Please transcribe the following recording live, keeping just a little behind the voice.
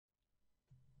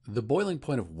The boiling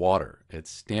point of water at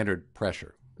standard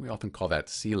pressure, we often call that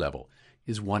sea level,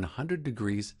 is 100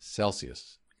 degrees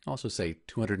Celsius. We can also say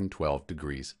 212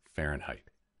 degrees Fahrenheit.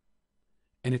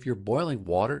 And if you're boiling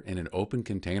water in an open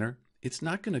container, it's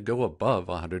not going to go above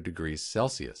 100 degrees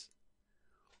Celsius.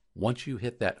 Once you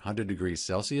hit that 100 degrees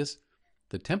Celsius,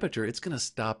 the temperature, it's going to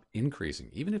stop increasing,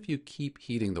 even if you keep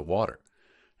heating the water.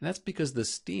 And that's because the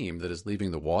steam that is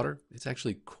leaving the water, it's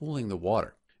actually cooling the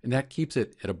water. And that keeps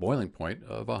it at a boiling point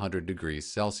of 100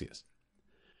 degrees Celsius.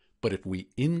 But if we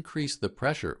increase the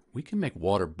pressure, we can make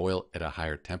water boil at a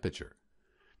higher temperature.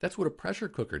 That's what a pressure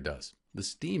cooker does. The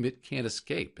steam, it can't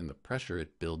escape, and the pressure,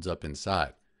 it builds up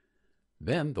inside.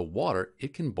 Then the water,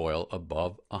 it can boil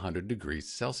above 100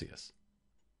 degrees Celsius.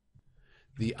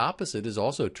 The opposite is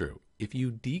also true. If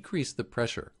you decrease the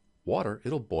pressure, water,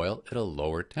 it'll boil at a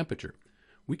lower temperature.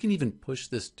 We can even push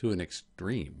this to an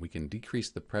extreme. We can decrease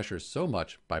the pressure so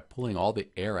much by pulling all the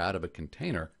air out of a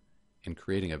container and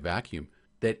creating a vacuum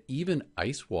that even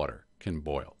ice water can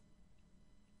boil.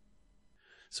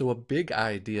 So a big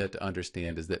idea to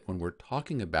understand is that when we're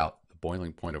talking about the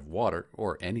boiling point of water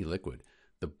or any liquid,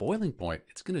 the boiling point,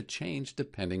 it's going to change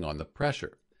depending on the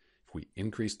pressure. If we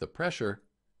increase the pressure,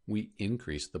 we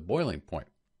increase the boiling point.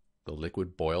 The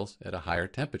liquid boils at a higher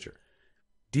temperature.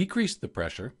 Decrease the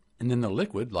pressure, and then the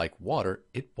liquid, like water,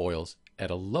 it boils at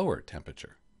a lower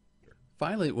temperature.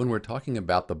 Finally, when we're talking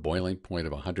about the boiling point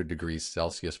of 100 degrees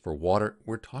Celsius for water,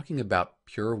 we're talking about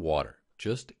pure water,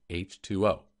 just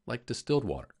H2O, like distilled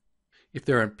water. If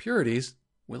there are impurities,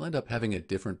 we'll end up having a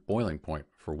different boiling point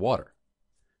for water.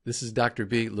 This is Dr.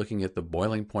 B looking at the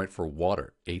boiling point for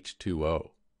water,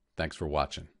 H2O. Thanks for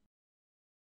watching.